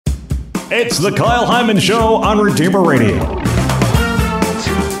It's the Kyle Hyman Show on Redeemer Radio.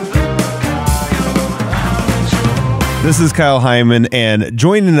 This is Kyle Hyman, and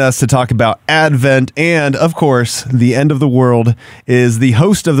joining us to talk about Advent and, of course, the end of the world is the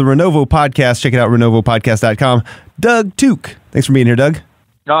host of the Renovo Podcast. Check it out, renovopodcast.com, Doug Tooke. Thanks for being here, Doug.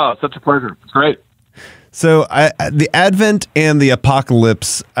 Oh, such a pleasure. It's great. So the Advent and the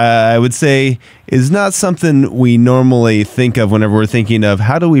apocalypse, I would say, is not something we normally think of whenever we're thinking of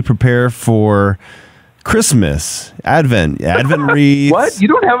how do we prepare for Christmas, Advent wreaths. What? You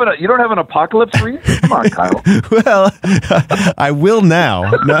don't have an apocalypse wreath? Come on, Kyle. Well, I will now.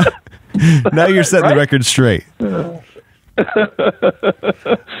 Now you're setting the record straight.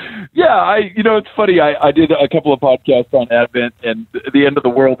 Yeah, it's funny. I did a couple of podcasts on Advent and the end of the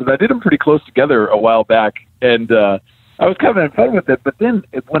world, and I did them pretty close together a while back, and I was kind of having fun with it. But then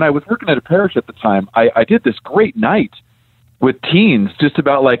when I was working at a parish at the time, I did this great night with teens just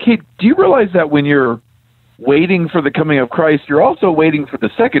about like, hey, do you realize that when you're waiting for the coming of Christ, you're also waiting for the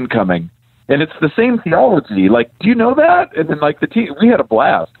second coming? And it's the same theology. Like, do you know that? And then, like, we had a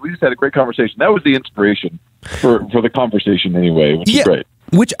blast. We just had a great conversation. That was the inspiration for the conversation anyway, which is great.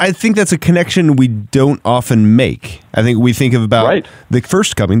 Which I think that's a connection we don't often make. I think we think of about the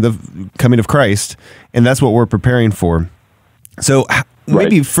first coming, the coming of Christ, and that's what we're preparing for. So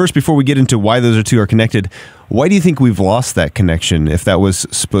maybe first, before we get into why those two are connected, why do you think we've lost that connection if that was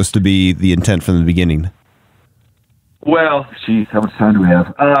supposed to be the intent from the beginning? Well, geez, how much time do we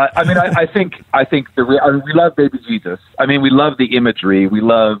have? I think we love baby Jesus. I mean, we love the imagery. We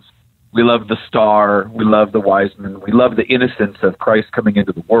love the star. We love the wise men. We love the innocence of Christ coming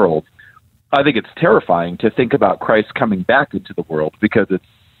into the world. I think it's terrifying to think about Christ coming back into the world because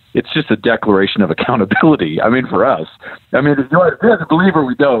it's just a declaration of accountability. I mean, for us. I mean, we have to believe or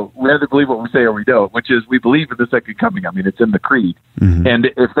we don't. We have to believe what we say or we don't, which is we believe in the second coming. I mean, it's in the creed. Mm-hmm. And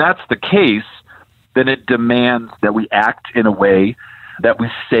if that's the case, then it demands that we act in a way that we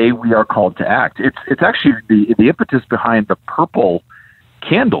say we are called to act. It's actually the impetus behind the purple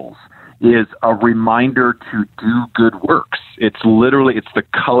candles is a reminder to do good works. It's the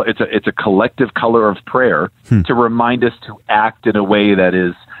color. It's a collective color of prayer to remind us to act in a way that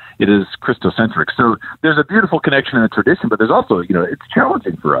is Christocentric. So there's a beautiful connection in the tradition, but there's also it's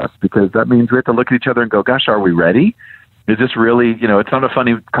challenging for us because that means we have to look at each other and go, "Gosh, are we ready? Is this really It's not a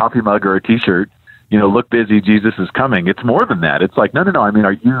funny coffee mug or a T-shirt. Look busy, Jesus is coming." It's more than that. It's like, no. I mean,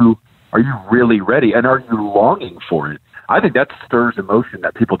 are you really ready? And are you longing for it? I think that stirs emotion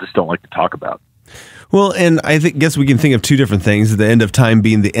that people just don't like to talk about. Well, and I guess we can think of two different things. The end of time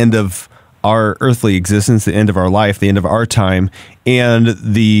being the end of our earthly existence, the end of our life, the end of our time, and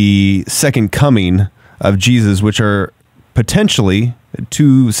the second coming of Jesus, which are potentially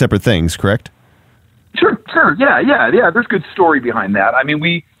two separate things, correct? Sure. Yeah. There's good story behind that. I mean,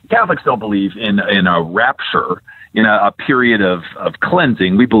 we Catholics don't believe in a rapture, in a period of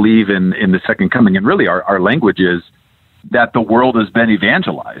cleansing. We believe in the second coming. And really our language is that the world has been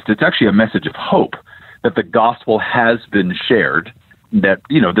evangelized. It's actually a message of hope that the gospel has been shared, that,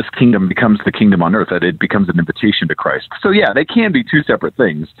 this kingdom becomes the kingdom on earth, that it becomes an invitation to Christ. So yeah, they can be two separate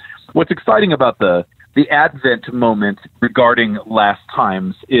things. What's exciting about the Advent moment regarding last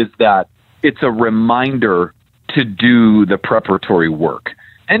times is that it's a reminder to do the preparatory work.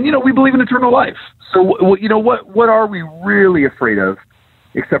 And, we believe in eternal life. So, what are we really afraid of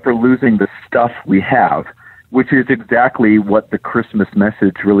except for losing the stuff we have, which is exactly what the Christmas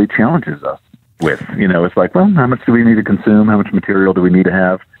message really challenges us with. It's like, well, how much do we need to consume? How much material do we need to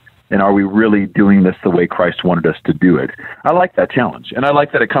have? And are we really doing this the way Christ wanted us to do it? I like that challenge. And I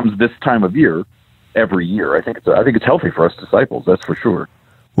like that it comes this time of year every year. I think it's healthy for us disciples, that's for sure.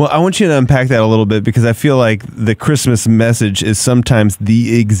 Well, I want you to unpack that a little bit because I feel like the Christmas message is sometimes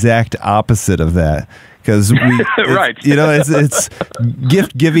the exact opposite of that. Because right. It's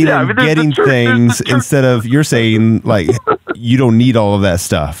gift giving and getting things instead of you're saying like you don't need all of that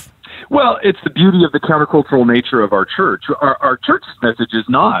stuff. Well, it's the beauty of the countercultural nature of our church. Our church's message is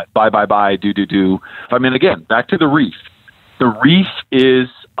not buy, do. I mean, again, back to the wreath. The wreath is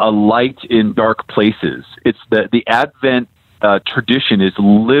a light in dark places. It's the Advent tradition is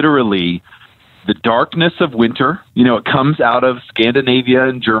literally the darkness of winter. It comes out of Scandinavia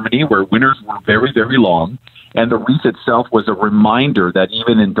and Germany, where winters were very, very long. And the wreath itself was a reminder that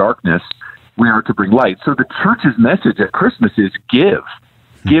even in darkness, we are to bring light. So the church's message at Christmas is give.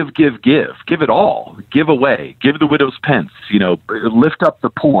 Give it all. Give away. Give the widow's pence. Lift up the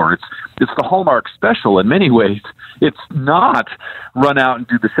poor. It's the Hallmark special in many ways. It's not run out and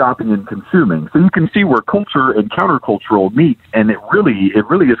do the shopping and consuming. So you can see where culture and countercultural meet, and it really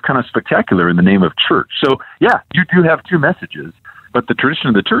is kind of spectacular in the name of church. So yeah, you do have two messages. But the tradition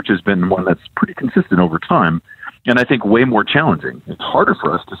of the church has been one that's pretty consistent over time, and I think way more challenging. It's harder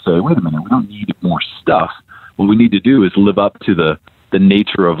for us to say, wait a minute, we don't need more stuff. What we need to do is live up to the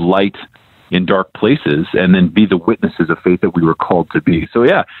nature of light in dark places and then be the witnesses of faith that we were called to be. So,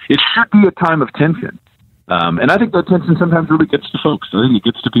 yeah, it should be a time of tension. And I think that tension sometimes really gets to folks. I think it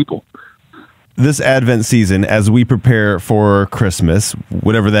gets to people. This Advent season, as we prepare for Christmas,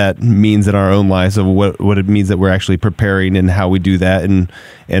 whatever that means in our own lives, of what it means that we're actually preparing and how we do that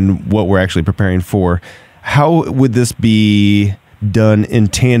and what we're actually preparing for, how would this be done in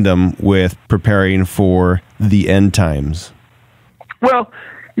tandem with preparing for the end times? Well,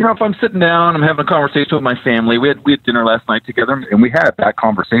 if I'm sitting down, I'm having a conversation with my family. We had dinner last night together, and we had that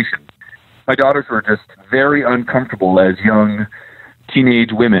conversation. My daughters were just very uncomfortable as young teenage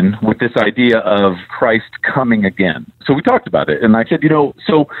women with this idea of Christ coming again. So we talked about it, and I said,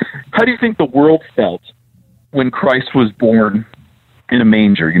 so how do you think the world felt when Christ was born in a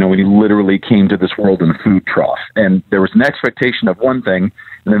manger, when he literally came to this world in a food trough? And there was an expectation of one thing,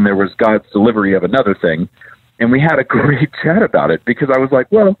 and then there was God's delivery of another thing. And we had a great chat about it, because I was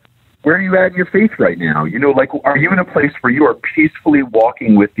like, well, where are you at in your faith right now? Are you in a place where you are peacefully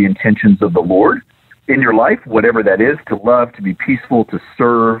walking with the intentions of the Lord in your life, whatever that is, to love, to be peaceful, to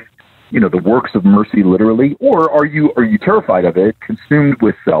serve, the works of mercy literally? Or are you terrified of it, consumed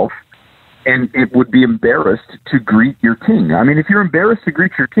with self, and it would be embarrassed to greet your king? I mean, if you're embarrassed to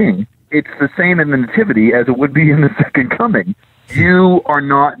greet your king, it's the same in the nativity as it would be in the second coming. You are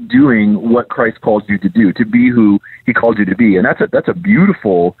not doing what Christ calls you to do, to be who he called you to be. And that's a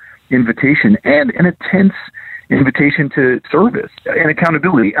beautiful invitation and an intense invitation to service and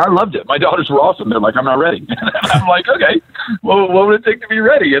accountability. I loved it. My daughters were awesome. They're like, I'm not ready. And I'm like, okay, well, what would it take to be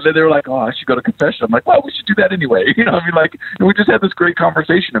ready? And then they were like, oh, I should go to confession. I'm like, well, we should do that anyway. And we just had this great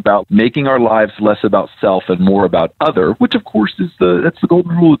conversation about making our lives less about self and more about other, which of course that's the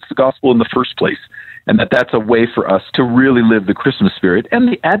golden rule. It's the gospel in the first place. And that's a way for us to really live the Christmas spirit and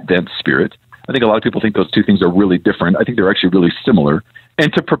the Advent spirit. I think a lot of people think those two things are really different. I think they're actually really similar.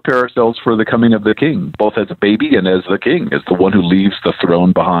 And to prepare ourselves for the coming of the King, both as a baby and as the King, as the one who leaves the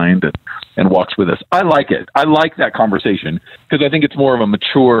throne behind and walks with us. I like it. I like that conversation, because I think it's more of a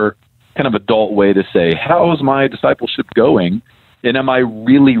mature, kind of adult way to say, how is my discipleship going? And am I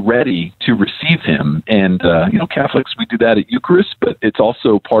really ready to receive him? And, Catholics, we do that at Eucharist, but it's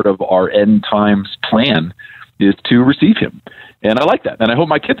also part of our end times plan is to receive him. And I like that. And I hope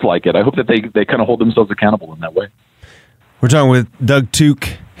my kids like it. I hope that they kind of hold themselves accountable in that way. We're talking with Doug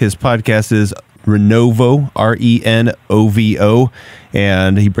Tooke. His podcast is Renovo, Renovo,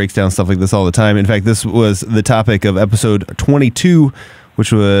 and he breaks down stuff like this all the time. In fact, this was the topic of episode 22,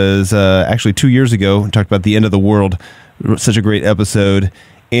 which was actually 2 years ago. We talked about the end of the world. Such a great episode.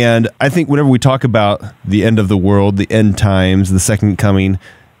 And I think whenever we talk about the end of the world, the end times, the second coming,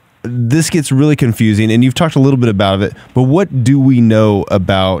 this gets really confusing. And you've talked a little bit about it, but what do we know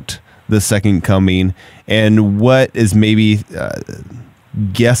about the second coming, and what is maybe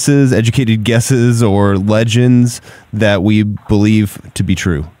educated guesses or legends that we believe to be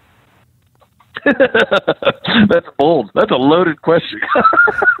true? That's bold. That's a loaded question.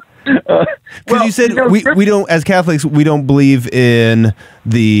 Because you said we don't, as Catholics, we don't believe in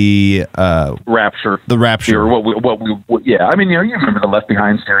the rapture. The rapture. Yeah. I mean, you remember the Left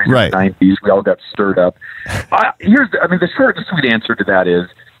Behind series in the 90s. We all got stirred up. The short and sweet answer to that is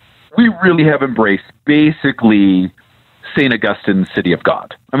we really have embraced basically St. Augustine's City of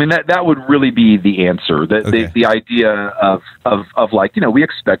God. I mean, that would really be the answer. The idea of like, we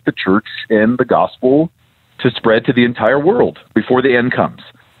expect the church and the gospel to spread to the entire world before the end comes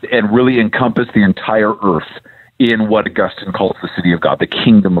and really encompass the entire earth in what Augustine calls the city of God, the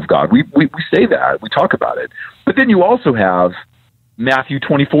kingdom of God. We say that. We talk about it. But then you also have Matthew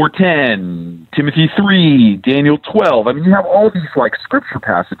 24:10, Timothy 3, Daniel 12. I mean, you have all these like scripture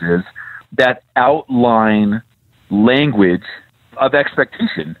passages that outline language of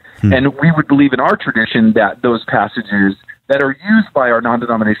expectation. And we would believe in our tradition that those passages that are used by our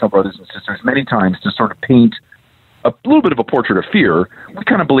non-denominational brothers and sisters many times to sort of paint a little bit of a portrait of fear, we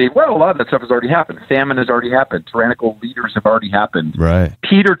kind of believe, well, a lot of that stuff has already happened. Famine has already happened. Tyrannical leaders have already happened. Right.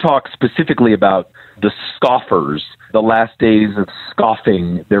 Peter talks specifically about the scoffers, the last days of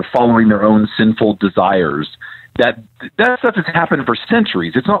scoffing. They're following their own sinful desires. That stuff has happened for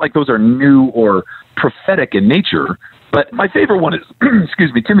centuries. It's not like those are new or prophetic in nature. But my favorite one is,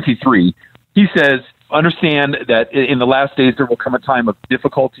 Timothy 3. He says, understand that in the last days there will come a time of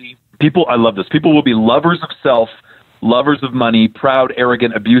difficulty. I love this. People will be lovers of self, lovers of money, proud,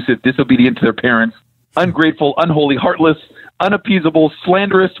 arrogant, abusive, disobedient to their parents, ungrateful, unholy, heartless, unappeasable,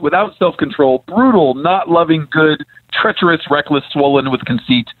 slanderous, without self-control, brutal, not loving good, treacherous, reckless, swollen with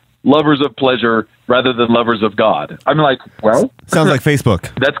conceit, lovers of pleasure rather than lovers of God. I'm like, well, sounds like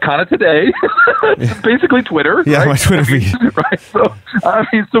Facebook. That's kind of today. It's basically Twitter. Yeah, right? my Twitter feed. Right.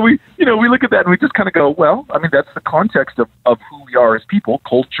 So we look at that and we just kind of go, well, that's the context of who we are as people,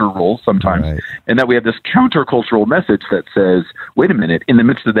 cultural sometimes, right. And that we have this countercultural message that says, wait a minute, in the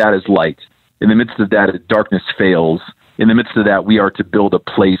midst of that is light. In the midst of that, darkness fails. In the midst of that, we are to build a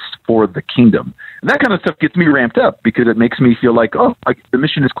place for the kingdom. And that kind of stuff gets me ramped up because it makes me feel like, the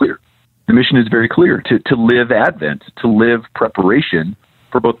mission is clear. The mission is very clear to live Advent, to live preparation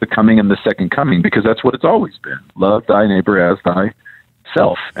for both the coming and the second coming, because that's what it's always been. Love thy neighbor as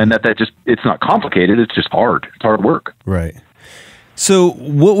thyself. And that just, it's not complicated. It's just hard. It's hard work. Right. So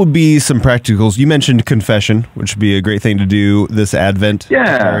what would be some practicals? You mentioned confession, which would be a great thing to do this Advent.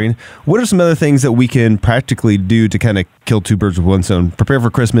 Yeah. What are some other things that we can practically do to kind of kill two birds with one stone? Prepare for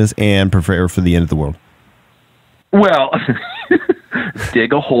Christmas and prepare for the end of the world. Well,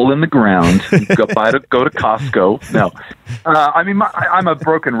 dig a hole in the ground, go to Costco. No. I'm a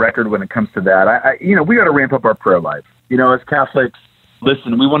broken record when it comes to that. We got to ramp up our prayer life. As Catholics,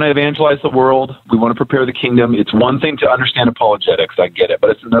 listen, we want to evangelize the world. We want to prepare the kingdom. It's one thing to understand apologetics. I get it.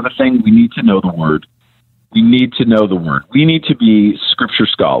 But it's another thing. We need to know the word. We need to know the word. We need to be scripture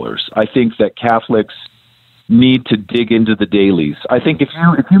scholars. I think that Catholics need to dig into the dailies. I think if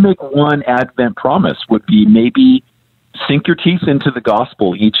you make one Advent promise would be maybe sink your teeth into the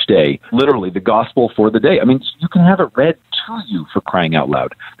gospel each day, literally the gospel for the day. You can have it read to you, for crying out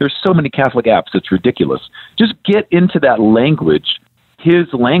loud. There's so many Catholic apps, it's ridiculous. Just get into that language, his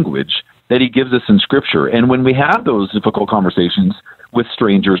language that he gives us in Scripture. And when we have those difficult conversations with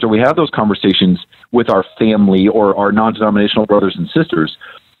strangers, or we have those conversations with our family or our non-denominational brothers and sisters,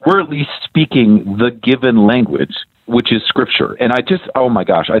 we're at least speaking the given language, which is Scripture. And oh my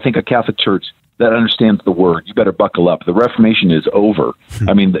gosh, I think a Catholic Church that understands the word, you better buckle up. The Reformation is over.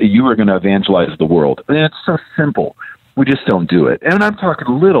 You are going to evangelize the world. And it's so simple. We just don't do it. And I'm talking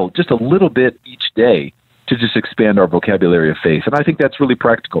just a little bit each day to just expand our vocabulary of faith. And I think that's really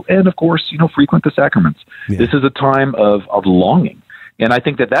practical. And of course, frequent the sacraments. Yeah. This is a time of longing. And I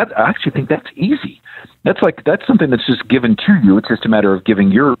think I actually think that's easy. That's something that's just given to you. It's just a matter of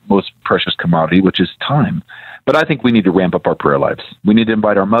giving your most precious commodity, which is time. But I think we need to ramp up our prayer lives. We need to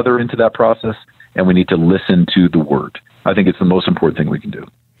invite our mother into that process, and we need to listen to the word. I think it's the most important thing we can do.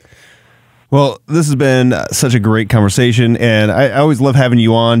 Well, this has been such a great conversation, and I always love having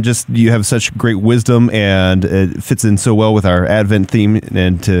you on. Just you have such great wisdom, and it fits in so well with our Advent theme,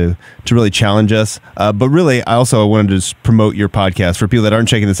 and to really challenge us. But really, I wanted to just promote your podcast for people that aren't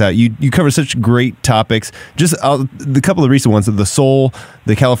checking this out. You cover such great topics. Just the couple of recent ones: the soul,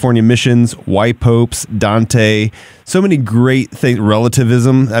 the California missions, white popes, Dante. So many great things.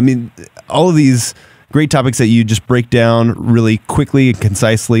 Relativism. All of these great topics that you just break down really quickly and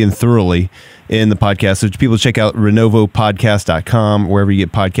concisely and thoroughly in the podcast. So people check out renovopodcast.com, wherever you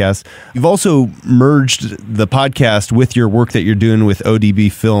get podcasts. You've also merged the podcast with your work that you're doing with ODB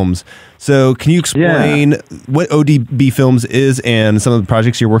Films. So can you explain what ODB Films is and some of the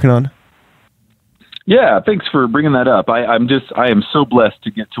projects you're working on? Yeah, thanks for bringing that up. I am so blessed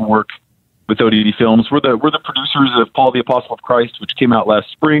to get to work with ODB Films. We're the producers of Paul the Apostle of Christ, which came out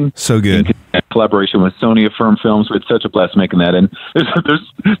last spring. So good. In collaboration with Sony Affirm Films. We had such a blast making that. And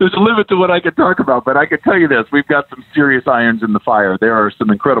there's a limit to what I can talk about, but I can tell you this. We've got some serious irons in the fire. There are some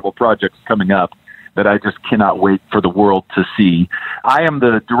incredible projects coming up that I just cannot wait for the world to see. I am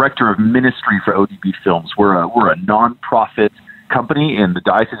the director of ministry for ODB Films. We're a nonprofit company in the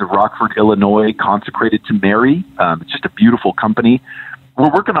Diocese of Rockford, Illinois, consecrated to Mary. It's just a beautiful company. We're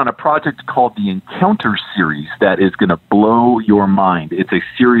working on a project called the Encounter Series that is going to blow your mind. It's a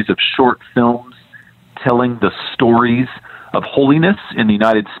series of short films telling the stories of holiness in the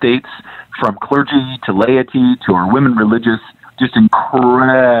United States, from clergy to laity to our women religious, just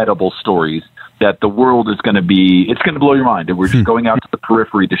incredible stories that the world is going to it's going to blow your mind. And we're just going out to the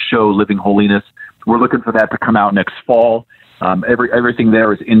periphery to show living holiness. We're looking for that to come out next fall. Everything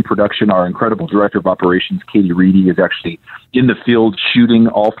there is in production. Our incredible director of operations, Katie Reedy, is actually in the field shooting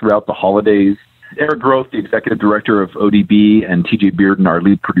all throughout the holidays. Eric Groth, the executive director of ODB, and TJ Bearden, our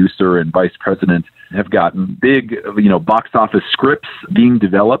lead producer and vice president, have gotten big, box office scripts being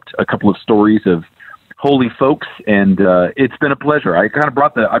developed, a couple of stories of holy folks, and it's been a pleasure. I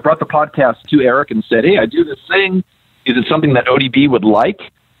brought the podcast to Eric and said, hey, I do this thing. Is it something that ODB would like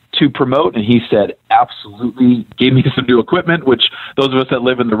to promote? And he said, absolutely. Gave me some new equipment, which those of us that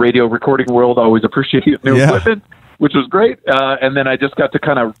live in the radio recording world always appreciate new equipment, which was great. And then I just got to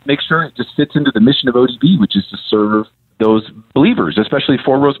kind of make sure it just fits into the mission of ODB, which is to serve those believers, especially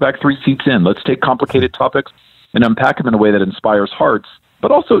 4 rows back, 3 seats in. Let's take complicated topics and unpack them in a way that inspires hearts.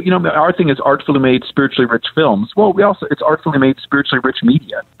 But also, our thing is artfully made, spiritually rich films. Well, it's artfully made, spiritually rich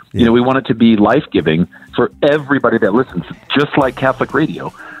media. Yeah. We want it to be life-giving for everybody that listens, just like Catholic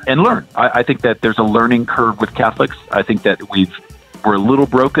radio, and learn. I think that there's a learning curve with Catholics. I think that we're a little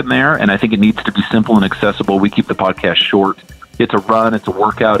broken there, and I think it needs to be simple and accessible. We keep the podcast short. It's a run, it's a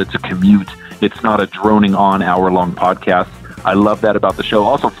workout, it's a commute. It's not a droning on hour-long podcast. I love that about the show.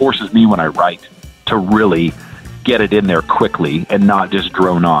 Also forces me when I write to really get it in there quickly and not just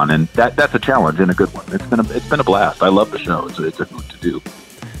drone on. And that's a challenge and a good one. It's been a blast. I love the show. It's a hoot to do.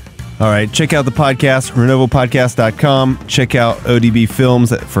 All right, check out the podcast, renovopodcast.com. Check out ODB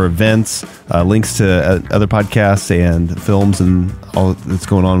Films for events, links to other podcasts and films and all that's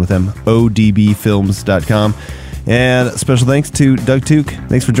going on with them, odbfilms.com. And special thanks to Doug Tooke.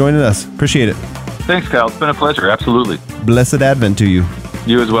 Thanks for joining us. Appreciate it. Thanks, Kyle. It's been a pleasure. Absolutely. Blessed Advent to you.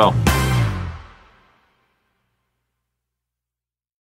 You as well.